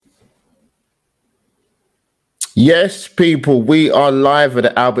Yes, people, we are live at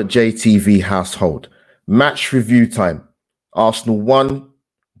the Albert JTV household. Match review time. Arsenal 1,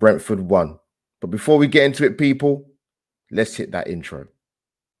 Brentford 1. But before we get into it, people, let's hit that intro.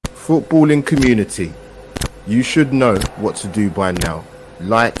 Footballing community, you should know what to do by now.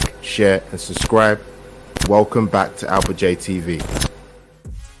 Like, share, and subscribe. Welcome back to Albert JTV.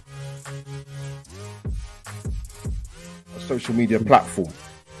 A social media platform.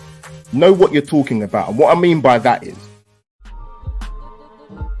 Know what you're talking about. And what I mean by that is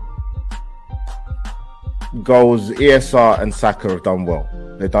goals, ESR and Saka have done well.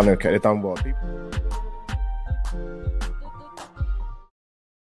 They've done okay. They've done well.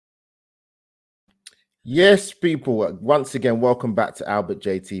 Yes, people. Once again, welcome back to Albert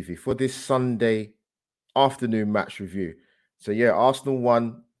JTV for this Sunday afternoon match review. So yeah, Arsenal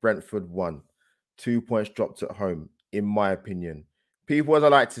 1, Brentford 1. 2 points dropped at home, in my opinion. People, as I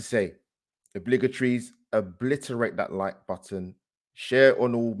like to say, obligatories, obliterate that like button, share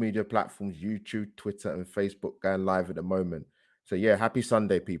on all media platforms, YouTube, Twitter, and Facebook, going live at the moment. So yeah, happy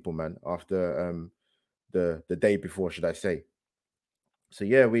Sunday, people, man. After the day before, should I say? So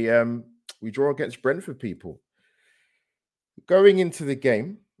yeah, we draw against Brentford, people. Going into the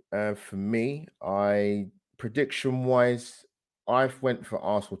game, for me, prediction wise, I've went for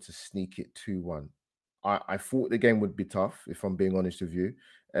Arsenal to sneak it 2-1. I thought the game would be tough, if I'm being honest with you.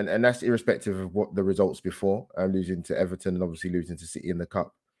 And that's irrespective of what the results before, losing to Everton and obviously losing to City in the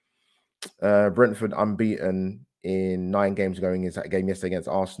Cup. Brentford unbeaten in 9 games going into that game yesterday against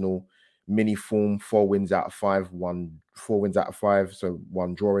Arsenal. Mini form, 4 wins out of 5, 4 wins out of 5, so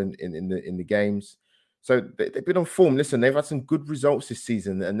 1 draw in the games. So they've been on form. Listen, they've had some good results this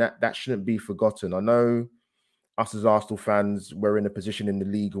season, and that shouldn't be forgotten. I know us as Arsenal fans, we're in a position in the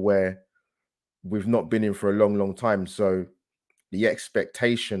league where we've not been in for a long, long time. So the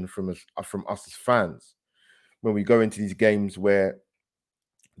expectation from us as fans, when we go into these games where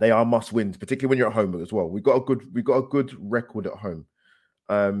they are must wins, particularly when you're at home as well. We've got a good record at home.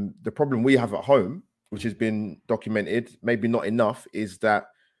 The problem we have at home, which has been documented, maybe not enough, is that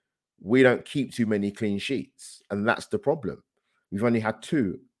we don't keep too many clean sheets, and that's the problem. We've only had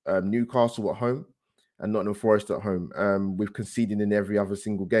 2, Newcastle at home and Nottingham Forest at home. We've conceded in every other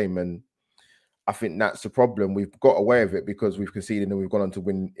single game, and I think that's the problem. We've got away with it because we've conceded and we've gone on to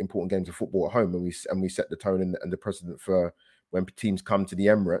win important games of football at home, and we set the tone and the precedent for when teams come to the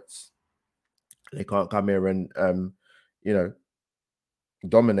Emirates. They can't come here and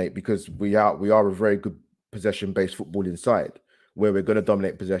dominate, because we are a very good possession-based football inside, where we're going to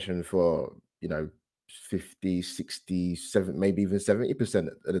dominate possession for 50, 60, 7, maybe even 70%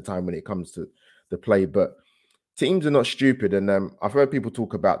 at the time when it comes to the play. But teams are not stupid, and I've heard people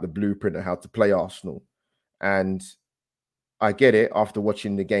talk about the blueprint of how to play Arsenal, and I get it after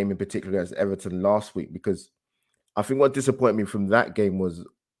watching the game in particular against Everton last week, because I think what disappointed me from that game was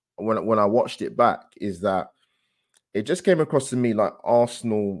when I watched it back is that it just came across to me like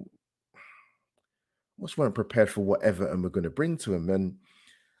Arsenal weren't prepared for what Everton were going to bring to them. And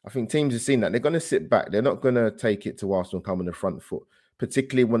I think teams have seen that. They're going to sit back. They're not going to take it to Arsenal and come on the front foot,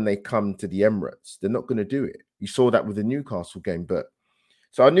 particularly when they come to the Emirates. They're not going to do it. You saw that with the Newcastle game.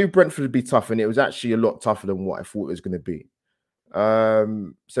 So I knew Brentford would be tough, and it was actually a lot tougher than what I thought it was going to be.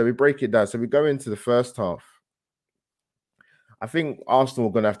 So we break it down. So we go into the first half. I think Arsenal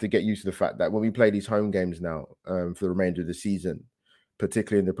are going to have to get used to the fact that when we play these home games now for the remainder of the season,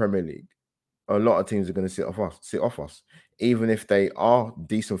 particularly in the Premier League, a lot of teams are going to sit off us, even if they are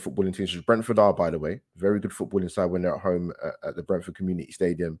decent footballing teams, which Brentford are, by the way. Very good footballing side when they're at home at the Brentford Community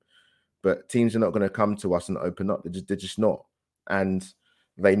Stadium. But teams are not going to come to us and open up. They're just not. And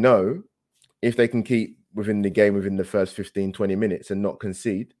they know if they can keep within the game within the first 15, 20 minutes and not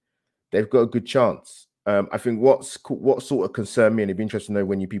concede, they've got a good chance. I think what sort of concerned me, and it'd be interesting to know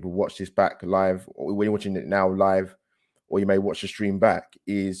when you people watch this back live, or when you're watching it now live, or you may watch the stream back,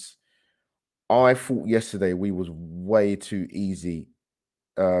 is I thought yesterday we was way too easy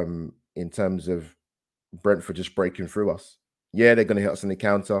in terms of Brentford just breaking through us. Yeah, they're going to hit us on the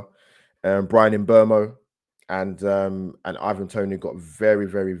counter. Brian Mbermo and Ivan Toney got very,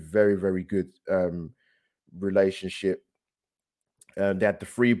 very, very, very good relationship. They had the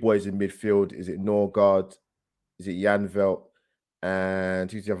 3 boys in midfield. Is it Norgard? Is it Janvelt?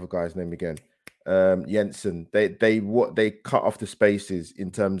 And who's the other guy's name again? Jensen. They cut off the spaces in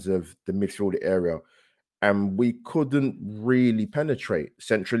terms of the midfield area, and we couldn't really penetrate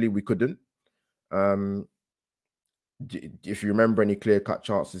centrally. We couldn't. If you remember any clear-cut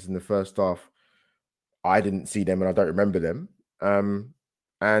chances in the first half, I didn't see them, and I don't remember them.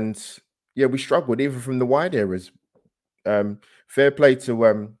 And yeah, we struggled even from the wide areas. Fair play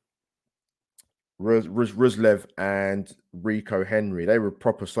to Ruslev and Rico Henry. They were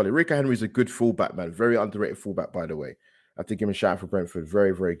proper solid. Rico Henry's a good fullback, man. Very underrated fullback, by the way. I have to give him a shout out for Brentford.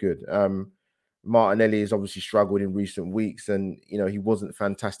 Very, very good. Martinelli has obviously struggled in recent weeks, and he wasn't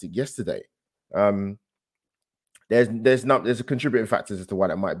fantastic yesterday. There's a contributing factors as to why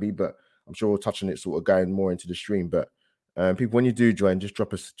that might be, but I'm sure we'll touch on it sort of going more into the stream. But people, when you do join, just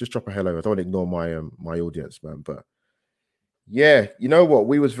drop a hello. I don't want to ignore my audience, man. But yeah, you know what?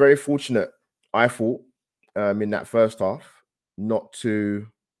 We was very fortunate, I thought, in that first half, not to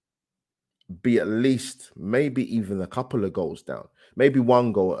be at least maybe even a couple of goals down, maybe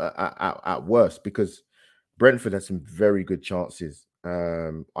one goal at worst, because Brentford had some very good chances.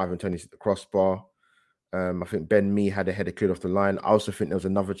 Ivan Toney's at the crossbar. I think Ben Mee had a header cleared off the line. I also think there was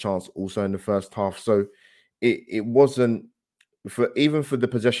another chance also in the first half. So it wasn't even for the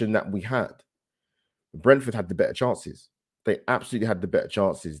possession that we had. Brentford had the better chances. They absolutely had the better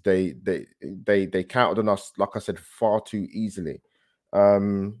chances. They counted on us, like I said, far too easily.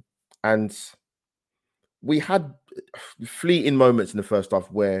 And we had fleeting moments in the first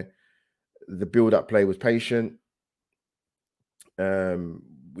half where the build-up play was patient.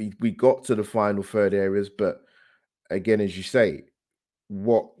 We got to the final third areas, but again, as you say,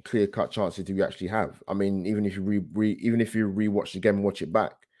 what clear-cut chances do we actually have? I mean, even if you rewatch the game and watch it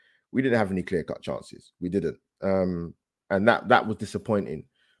back, we didn't have any clear-cut chances. We didn't, and that was disappointing.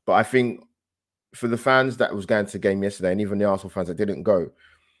 But I think for the fans that was going to the game yesterday, and even the Arsenal fans that didn't go,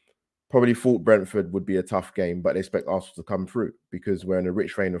 probably thought Brentford would be a tough game, but they expect Arsenal to come through because we're in a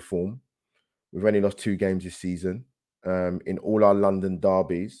rich vein of form. We've only lost 2 games this season. In all our London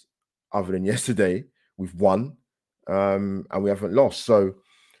derbies, other than yesterday, we've won, and we haven't lost. So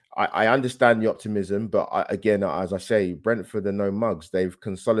I understand the optimism, but again, as I say, Brentford are no mugs. They've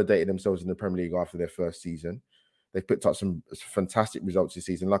consolidated themselves in the Premier League after their first season. They've picked up some fantastic results this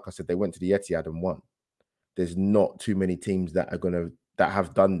season. Like I said, they went to the Etihad and won. There's not too many teams that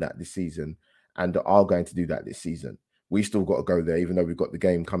have done that this season and are going to do that this season. We still got to go there, even though we've got the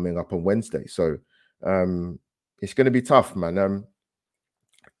game coming up on Wednesday. So it's going to be tough, man.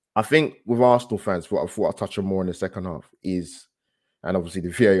 I think with Arsenal fans, what I thought I'll touch on more in the second half is, and obviously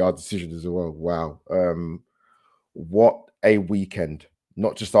the VAR decision as well. Wow. What a weekend.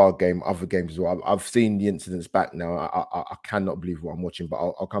 Not just our game, other games as well. I've seen the incidents back now. I cannot believe what I'm watching, but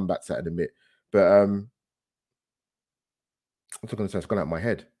I'll come back to that in a bit. But I'm talking to it's gone out of my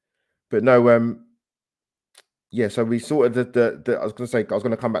head. But no, yeah, so we sorted I was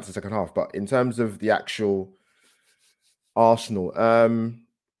going to come back to the second half, but in terms of the actual Arsenal,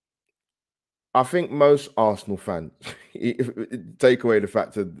 I think most Arsenal fans take away the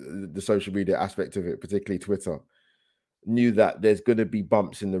fact of the social media aspect of it, particularly Twitter, knew that there's going to be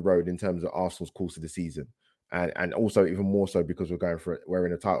bumps in the road in terms of Arsenal's course of the season, and also even more so because we're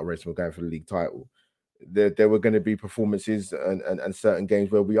in a title race, we're going for the league title. There were going to be performances and certain games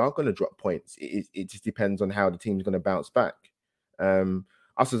where we are going to drop points. It just depends on how the team's going to bounce back.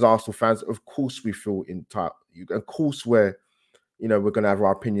 Us as Arsenal fans, of course, we feel of course, we're going to have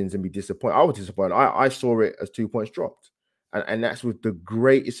our opinions and be disappointed. I was disappointed. I saw it as 2 points dropped, and that's with the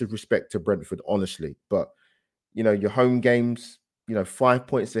greatest of respect to Brentford, honestly. But your home games, 5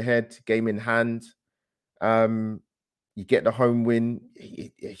 points ahead, game in hand. You get the home win,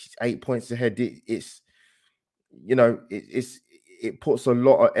 it's 8 points ahead. It puts a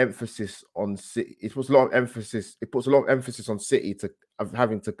lot of emphasis on City. It puts a lot of emphasis on City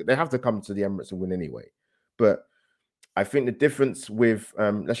they have to come to the Emirates and win anyway. But I think the difference with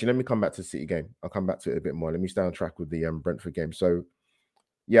actually, let me come back to the City game. I'll come back to it a bit more. Let me stay on track with the Brentford game. So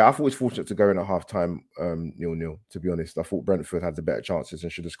yeah, I thought it was fortunate to go in at half time 0-0, to be honest. I thought Brentford had the better chances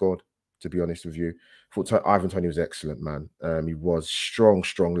and should have scored, to be honest with you. I thought Ivan Toney was excellent, man. He was strong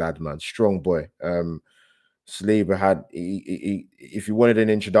lad, man. Strong boy. Saliba had, if you wanted an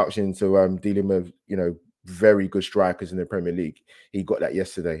introduction to dealing with, very good strikers in the Premier League, he got that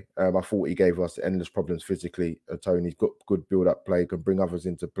yesterday. I thought he gave us endless problems physically. Tony's got good build-up play, can bring others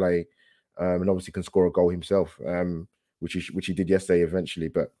into play, and obviously can score a goal himself, which he did yesterday eventually.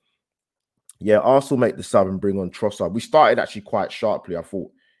 But yeah, Arsenal make the sub and bring on Trossard. We started actually quite sharply, I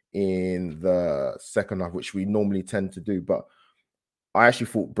thought, in the second half, which we normally tend to do, but I actually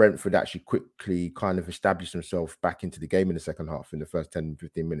thought Brentford actually quickly kind of established themselves back into the game in the second half in the first 10,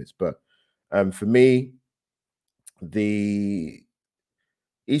 15 minutes. But for me, do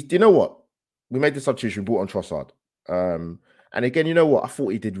you know what? We made the substitution, brought on Trossard. And again, you know what? I thought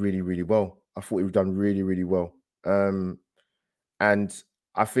he did really, really well. I thought he done really, really well. And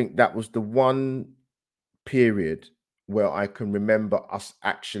I think that was the one period where I can remember us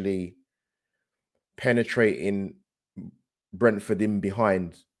actually penetrating Brentford in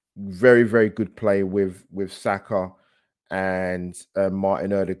behind Very, very good play with Saka and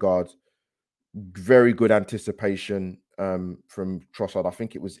Martin Odegaard. Very good anticipation from Trossard. I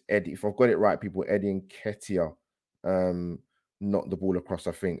think it was Eddie. If I've got it right, people, Eddie and Ketia knocked the ball across,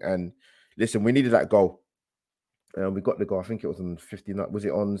 I think. And listen, we needed that goal. We got the goal. I think it was on 59. Was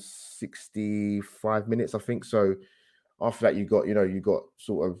it on 65 minutes? I think so. After that, you got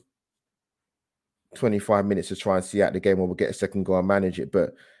sort of 25 minutes to try and see out the game, or we'll get a second goal and manage it.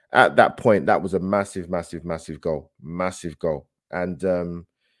 But at that point, that was a massive, massive, massive goal. Massive goal. And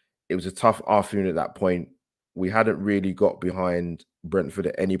it was a tough afternoon at that point. We hadn't really got behind Brentford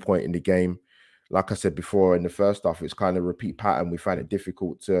at any point in the game. Like I said before, in the first half, it's kind of a repeat pattern. We found it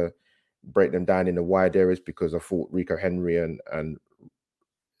difficult to break them down in the wide areas because I thought Rico Henry and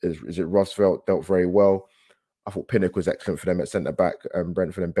is it Roosevelt dealt very well. I thought Pinnock was excellent for them at centre back.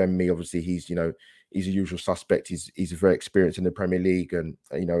 Brentford and Ben Mee, obviously, he's a usual suspect. He's very experienced in the Premier League, and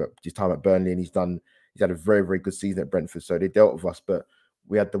his time at Burnley, and he's had a very, very good season at Brentford. So they dealt with us, but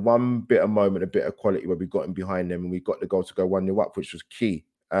we had the one bit of moment, a bit of quality where we got in behind them, and we got the goal to go 1-0 up, which was key.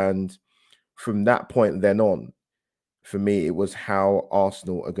 And from that point then on, for me, it was how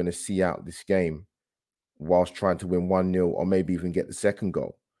Arsenal are going to see out this game whilst trying to win 1-0 or maybe even get the second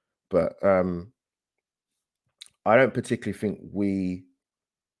goal. But I don't particularly think we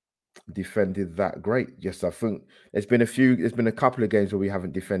defended that great. Yes, I think there's been a couple of games where we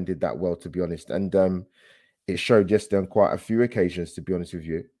haven't defended that well, to be honest. And it showed yesterday on quite a few occasions, to be honest with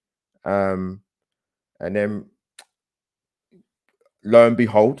you. And then lo and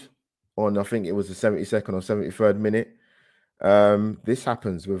behold, on I think it was the 72nd or 73rd minute, this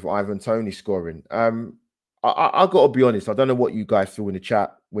happens with Ivan Toney scoring. I got to be honest, I don't know what you guys feel in the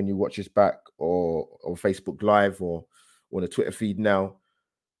chat when you watch this back or Facebook Live or on the Twitter feed now.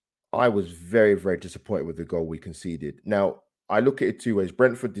 I was very, very disappointed with the goal we conceded. Now, I look at it two ways.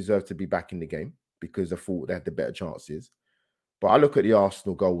 Brentford deserved to be back in the game because I thought they had the better chances. But I look at the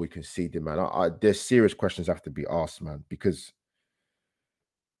Arsenal goal we conceded, man. There's serious questions have to be asked, man, because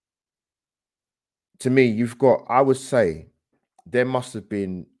to me, I would say there must have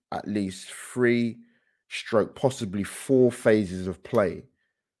been at least 3 possibly 4 phases of play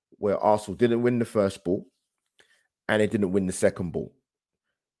where Arsenal didn't win the first ball and they didn't win the second ball.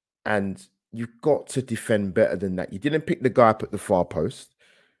 And you've got to defend better than that. You didn't pick the guy up at the far post.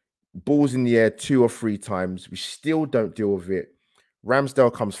 Balls in the air 2 or 3 times. We still don't deal with it.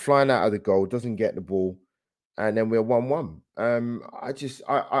 Ramsdale comes flying out of the goal, doesn't get the ball, and then we're 1-1.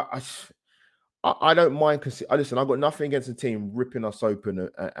 I don't mind. Listen, I've got nothing against the team ripping us open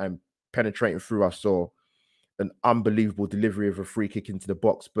and penetrating through us, or an unbelievable delivery of a free kick into the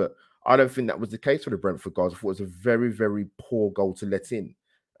box. But I don't think that was the case for the Brentford guys. I thought it was a very, very poor goal to let in.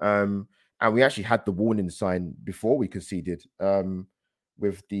 And we actually had the warning sign before we conceded.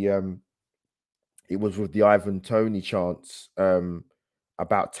 With the it was with the Ivan Toney chance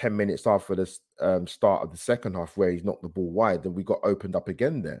about 10 minutes after the start of the second half, where he's knocked the ball wide, and we got opened up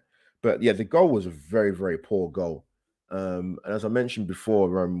again there. But yeah, the goal was a very, very poor goal. And as I mentioned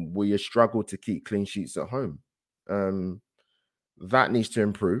before, we struggled to keep clean sheets at home. That needs to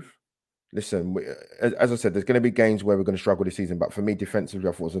improve. Listen, as I said, there's going to be games where we're going to struggle this season. But for me, defensively,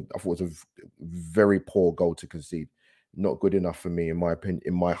 I thought it was a very poor goal to concede. Not good enough for me, in my opinion,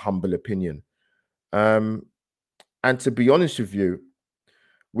 in my humble opinion. And to be honest with you,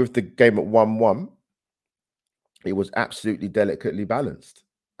 with the game at 1-1, it was absolutely delicately balanced.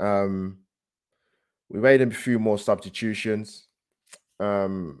 We made a few more substitutions.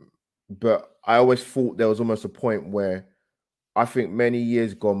 But I always thought there was almost a point where I think many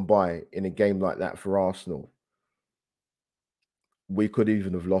years gone by in a game like that for Arsenal, we could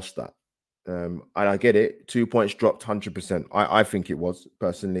even have lost that. And I get it, 2 points dropped 100%. I think it was,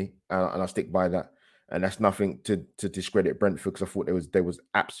 personally, and I stick by that. And that's nothing to discredit Brentford, because I thought they was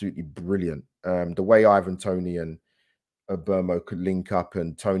absolutely brilliant. The way Ivan Toney and Burmo could link up,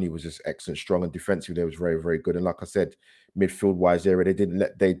 and Toney was just excellent, strong, and defensively they was very, very good. And like I said, midfield wise area,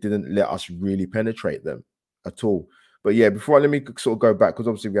 they didn't let us really penetrate them at all. But yeah, let me sort of go back, because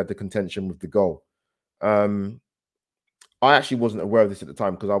obviously we had the contention with the goal. I actually wasn't aware of this at the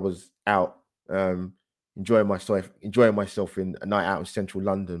time, because I was out enjoying myself in a night out in central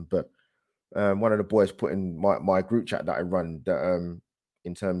London. But one of the boys put in my group chat that I run that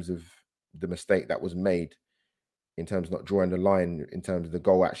in terms of the mistake that was made, in terms of not drawing the line, in terms of the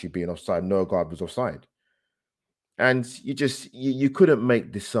goal actually being offside. Norgard was offside. And you couldn't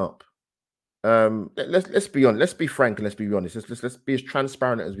make this up. Let's be honest. Let's be frank and let's be honest. Let's be as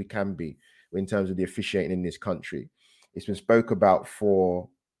transparent as we can be in terms of the officiating in this country. It's been spoke about for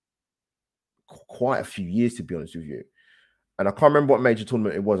quite a few years, to be honest with you. and I can't remember what major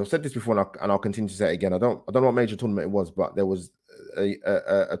tournament it was. I've said this before, and I'll continue to say it again. I don't know what major tournament it was, but there was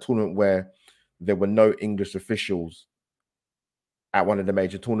a tournament where there were no English officials at one of the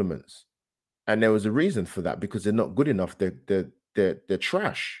major tournaments, and there was a reason for that, because they're not good enough. They're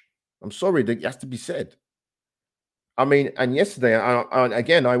trash. I'm sorry, that has to be said. I mean, and yesterday,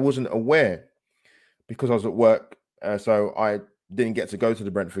 again, I wasn't aware because I was at work, so I didn't get to go to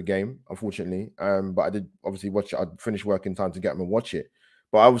the Brentford game, unfortunately. But I did obviously watch it. I finished work in time to get them and watch it.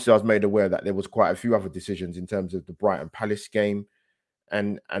 But obviously, I was made aware that there was quite a few other decisions in terms of the Brighton Palace game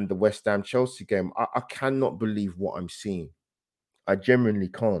and the West Ham Chelsea game. I cannot believe what I'm seeing. I genuinely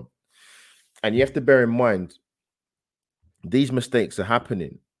can't. And you have to bear in mind, these mistakes are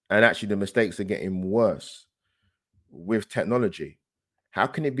happening, and actually, the mistakes are getting worse with technology. How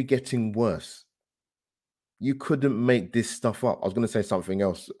can it be getting worse? You couldn't make this stuff up. I was going to say something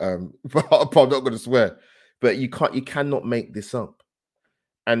else, but I'm not going to swear. But you cannot make this up.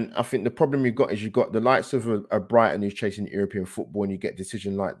 And I think the problem you've got is you've got the likes of a Brighton who's chasing European football, and you get a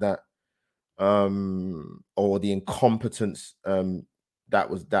decision like that, or the incompetence that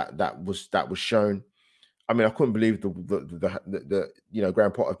was shown. I mean, I couldn't believe the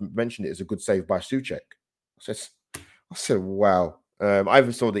Graham Potter mentioned it as a good save by Souček. I said, wow. I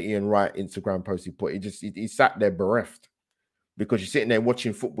even saw the Ian Wright Instagram post he put. He sat there bereft, because you're sitting there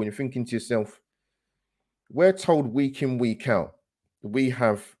watching football and you're thinking to yourself, we're told week in, week out, we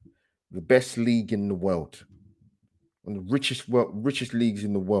have the best league in the world, one of the richest leagues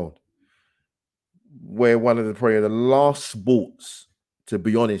in the world. We're one of probably the last sports, to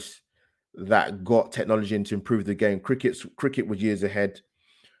be honest, that got technology in to improve the game. Cricket was years ahead.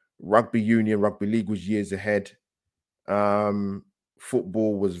 Rugby union, rugby league was years ahead.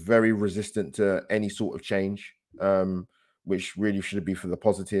 Football was very resistant to any sort of change, which really should be for the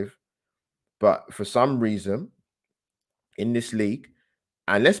positive. But for some reason, in this league,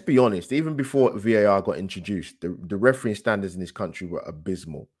 and let's be honest, even before VAR got introduced, the refereeing standards in this country were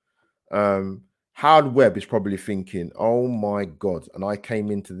abysmal. Howard Webb is probably thinking, oh my God, and I came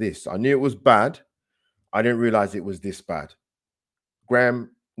into this. I knew it was bad. I didn't realize it was this bad.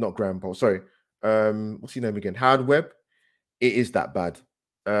 Not Graham Paul, sorry. What's his name again? Howard Webb. It is that bad.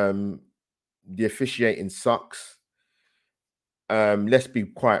 The officiating sucks. Let's be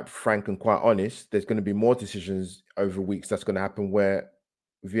quite frank and quite honest. There's going to be more decisions over weeks that's going to happen where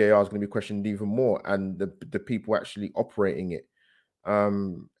VAR is going to be questioned even more, and the people actually operating it.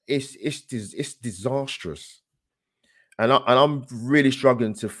 It's disastrous, and I'm really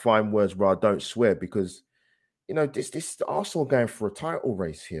struggling to find words where I don't swear, because this Arsenal going for a title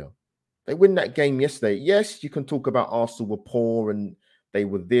race here. They win that game yesterday. Yes, you can talk about Arsenal were poor and they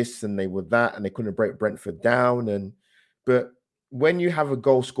were this and they were that and they couldn't break Brentford down. But when you have a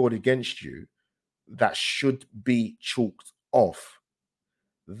goal scored against you that should be chalked off,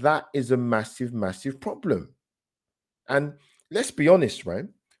 that is a massive, massive problem. And let's be honest, right?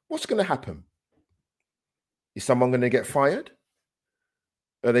 What's going to happen? Is someone going to get fired?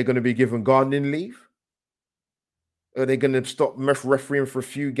 Are they going to be given gardening leave? Are they going to stop refereeing for a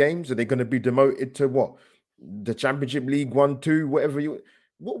few games? Are they going to be demoted to what? The Championship League 1, 2, whatever you...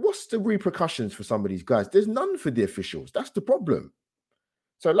 What's the repercussions for some of these guys? There's none for the officials. That's the problem.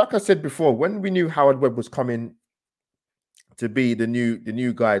 So like I said before, when we knew Howard Webb was coming to be the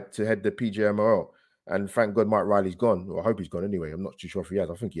new guy to head the PGMOL, and thank God Mike Riley's gone, or I hope he's gone anyway. I'm not too sure if he has.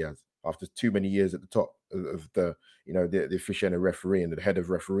 I think he has. After too many years at the top of the officiating and referee and the head of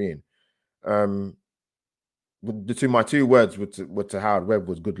refereeing. My two words were to Howard Webb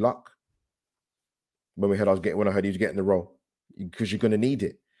was good luck. When I heard he was getting the role, because you're going to need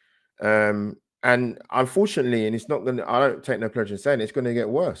it. And unfortunately, and it's not going to, I don't take no pleasure in saying it's going to get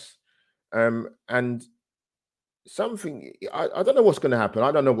worse. And something, I don't know what's going to happen.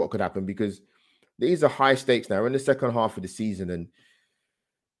 I don't know what could happen, because these are high stakes now. We're in the second half of the season, and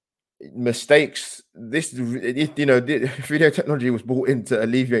mistakes, video technology was brought in to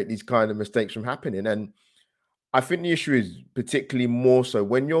alleviate these kind of mistakes from happening. And I think the issue is particularly more so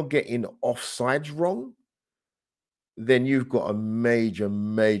when you're getting offsides wrong, then you've got a major,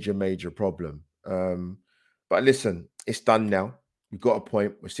 major, major problem. But listen, it's done now. We've got a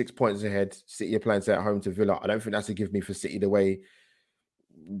point. We're 6 points ahead. City are playing at home to Villa. I don't think that's a give me for City, the way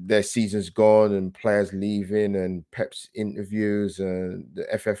their season's gone and players leaving and Pep's interviews and the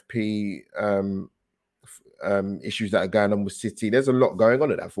FFP issues that are going on with City. There's a lot going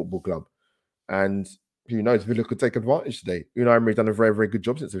on at that football club. And who knows, Villa could take advantage today. Emery's done a very, very good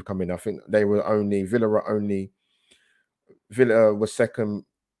job since they've come in. I think Villa was second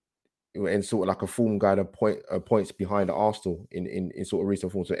in sort of like a form guide of points behind Arsenal in sort of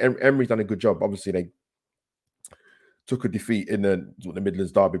recent form. So Emery's done a good job. Obviously, took a defeat in the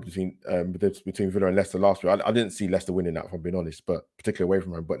Midlands derby between Villa and Leicester last week. I didn't see Leicester winning that, if I'm being honest, but particularly away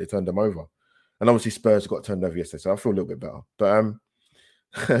from home. But they turned them over, and obviously Spurs got turned over yesterday, so I feel a little bit better. But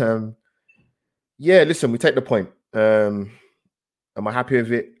yeah, listen, we take the point. Am I happy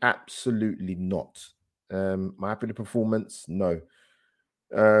with it? Absolutely not. Am I happy with the performance? No.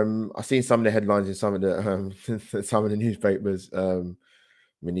 I've seen some of the headlines in some of the some of the newspapers.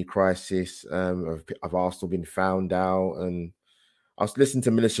 Mini crisis of Arsenal being found out, and I was listening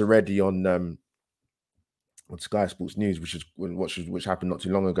to Melissa Reddy on Sky Sports News, which happened not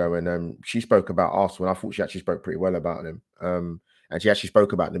too long ago, and she spoke about Arsenal, and I thought she actually spoke pretty well about them. And she actually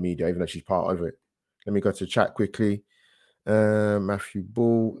spoke about the media, even though she's part of it. Let me go to chat quickly. Matthew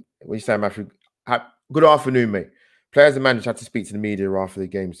Ball, what are you saying, Matthew? Good afternoon, mate. Players and managers had to speak to the media after the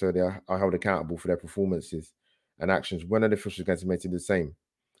game, so they are held accountable for their performances and actions. When are the officials going to make it the same?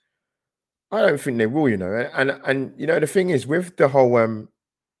 I don't think they will, and the thing is with the whole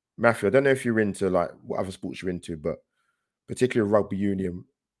Matthew, I don't know if you're into like what other sports you're into, but particularly rugby union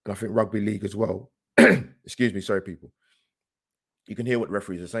and I think rugby league as well. Excuse me, sorry, people. You can hear what the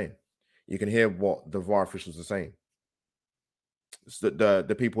referees are saying. You can hear what the VAR officials are saying. So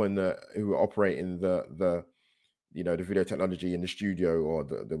the people who are operating the video technology in the studio or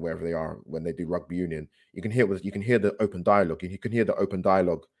the wherever they are when they do rugby union, you can hear the open dialogue. You can hear the open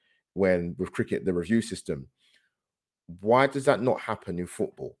dialogue when with cricket, the review system. Why does that not happen in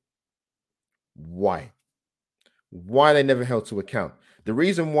football? Why are they never held to account? The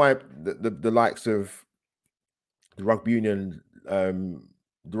reason why the likes of the rugby union, the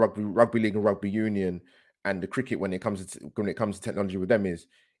rugby league and rugby union, and the cricket when it comes to technology with them is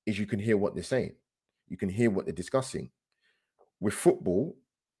you can hear what they're saying, you can hear what they're discussing. With football,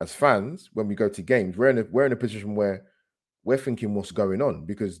 as fans, when we go to games, we're in a position where we're thinking what's going on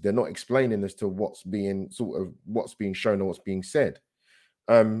because they're not explaining as to what's being shown or what's being said.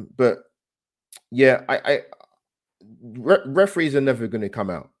 But yeah, referees are never going to come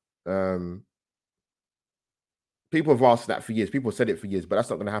out. People have asked that for years. People have said it for years, but that's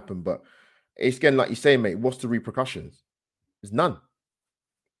not going to happen. But it's again, like you say, mate, what's the repercussions? There's none.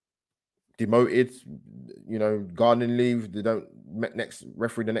 Demoted, gardening leave. They don't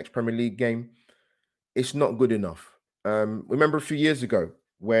referee the next Premier League game. It's not good enough. Remember a few years ago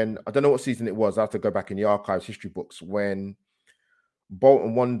when, I don't know what season it was, I have to go back in the archives, history books, when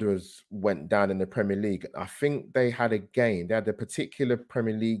Bolton Wanderers went down in the Premier League. I think they had a game. They had a particular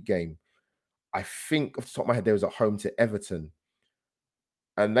Premier League game. I think off the top of my head, they was at home to Everton.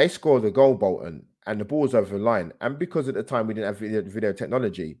 And they scored a goal, Bolton, and the ball was over the line. And because at the time we didn't have video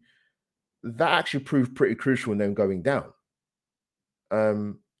technology, that actually proved pretty crucial in them going down.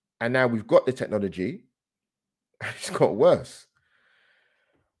 And now we've got the technology, and it's got worse.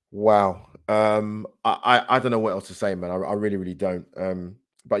 Wow. I don't know what else to say, man. I really, really don't.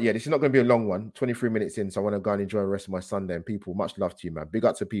 But yeah, this is not going to be a long one. 23 minutes in, so I want to go and enjoy the rest of my Sunday. And people, much love to you, man. Big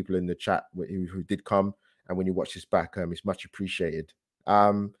up to people in the chat who did come, and when you watch this back, it's much appreciated.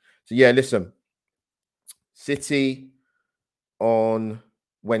 So yeah, listen. City on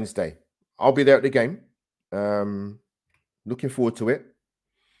Wednesday. I'll be there at the game. Looking forward to it.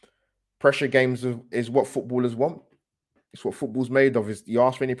 Pressure games is what footballers want. It's what football's made of. Is you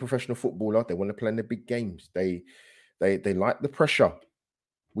ask for any professional footballer, they want to play in the big games. They like the pressure.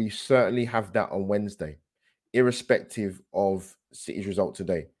 We certainly have that on Wednesday, irrespective of City's result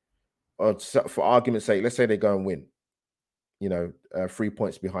today. For argument's sake, let's say they go and win. 3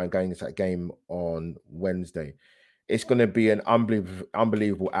 points behind going into that game on Wednesday. It's going to be an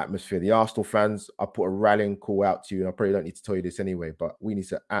unbelievable atmosphere. The Arsenal fans, I put a rallying call out to you, and I probably don't need to tell you this anyway, but we need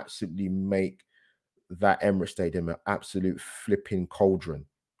to absolutely make that Emirates Stadium an absolute flipping cauldron.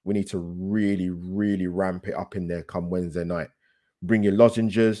 We need to really, really ramp it up in there come Wednesday night. Bring your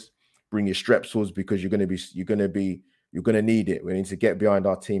lozenges, bring your strepsils, because you're going to need it. We need to get behind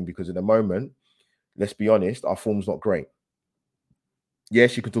our team because at the moment, let's be honest, our form's not great.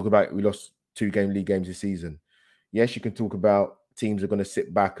 Yes, you can talk about we lost 2 league games this season. Yes, you can talk about teams are going to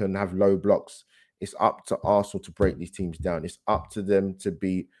sit back and have low blocks. It's up to Arsenal to break these teams down. It's up to them to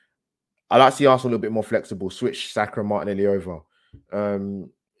be. I like to see Arsenal a little bit more flexible. Switch Saka and Martinelli over.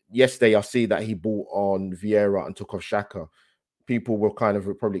 Yesterday, I see that he bought on Vieira and took off Xhaka. People were kind of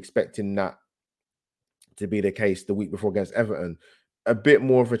probably expecting that to be the case the week before against Everton. A bit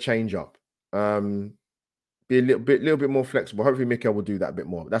more of a change up. Be a little bit more flexible. Hopefully, Mikel will do that a bit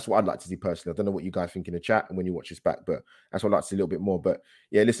more. That's what I'd like to see personally. I don't know what you guys think in the chat and when you watch this back, but that's what I'd like to see a little bit more. But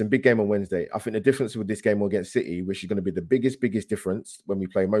yeah, listen, big game on Wednesday. I think the difference with this game against City, which is going to be the biggest difference when we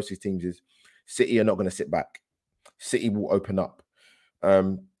play most of these teams, is City are not going to sit back. City will open up.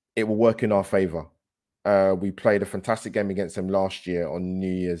 It will work in our favor. We played a fantastic game against them last year on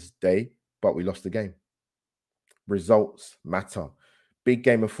New Year's Day, but we lost the game. Results matter. Big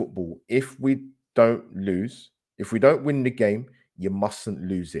game of football. If we don't lose, if we don't win the game, you mustn't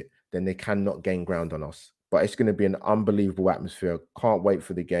lose it. Then they cannot gain ground on us. But it's going to be an unbelievable atmosphere. Can't wait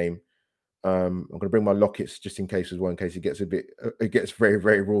for the game. I'm going to bring my lockets just in case as well, in case it gets very,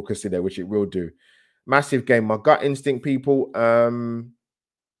 very raucous in there, which it will do. Massive game. My gut instinct, people.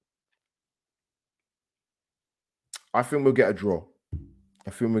 I think we'll get a draw.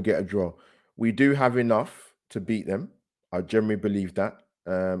 We do have enough to beat them. I generally believe that.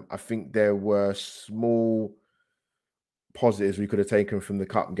 I think there were small positives we could have taken from the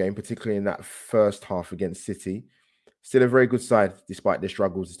cup game, particularly in that first half against City. Still a very good side, despite their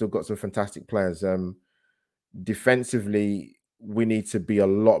struggles. They've still got some fantastic players. Defensively, we need to be a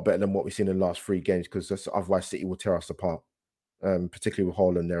lot better than what we've seen in the last 3 games, because otherwise City will tear us apart, particularly with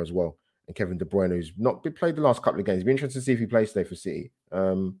Haaland there as well. And Kevin De Bruyne, who's not played the last couple of games. It'd be interesting to see if he plays today for City.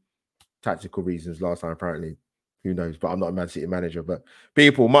 Tactical reasons last time, apparently. Who knows? But I'm not a Man City manager. But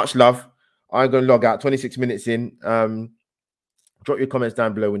people, much love. I'm going to log out 26 minutes in. Drop your comments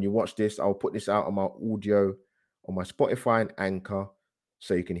down below when you watch this. I'll put this out on my audio on my Spotify and Anchor,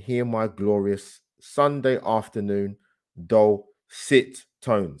 so you can hear my glorious Sunday afternoon dulcet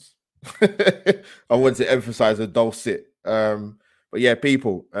tones. I want to emphasize a dulcet. But yeah,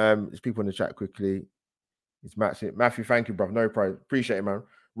 people, there's people in the chat quickly. It's Matthew, thank you, bro. No problem. Appreciate it, man.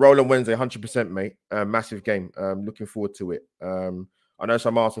 Roll on Wednesday, 100%, mate. Massive game. Looking forward to it. I know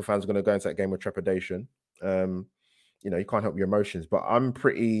some Arsenal fans are going to go into that game with trepidation. You can't help your emotions, but I'm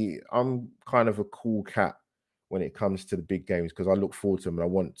kind of a cool cat when it comes to the big games, because I look forward to them and I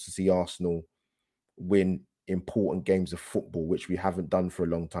want to see Arsenal win important games of football, which we haven't done for a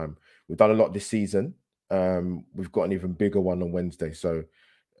long time. We've done a lot this season. We've got an even bigger one on Wednesday, so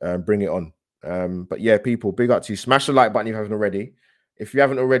bring it on. But yeah, people, big up to you. Smash the like button if you haven't already. If you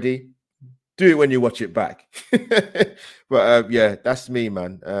haven't already, do it when you watch it back. But yeah, that's me,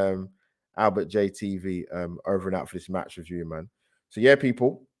 man. Albert JTV, over and out for this match review, man. So yeah,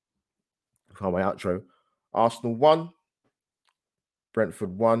 people, for my outro, Arsenal 1,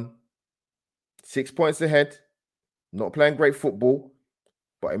 Brentford 1, 6 points ahead. Not playing great football,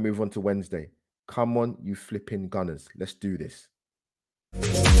 but I move on to Wednesday. Come on, you flipping Gunners. Let's do this.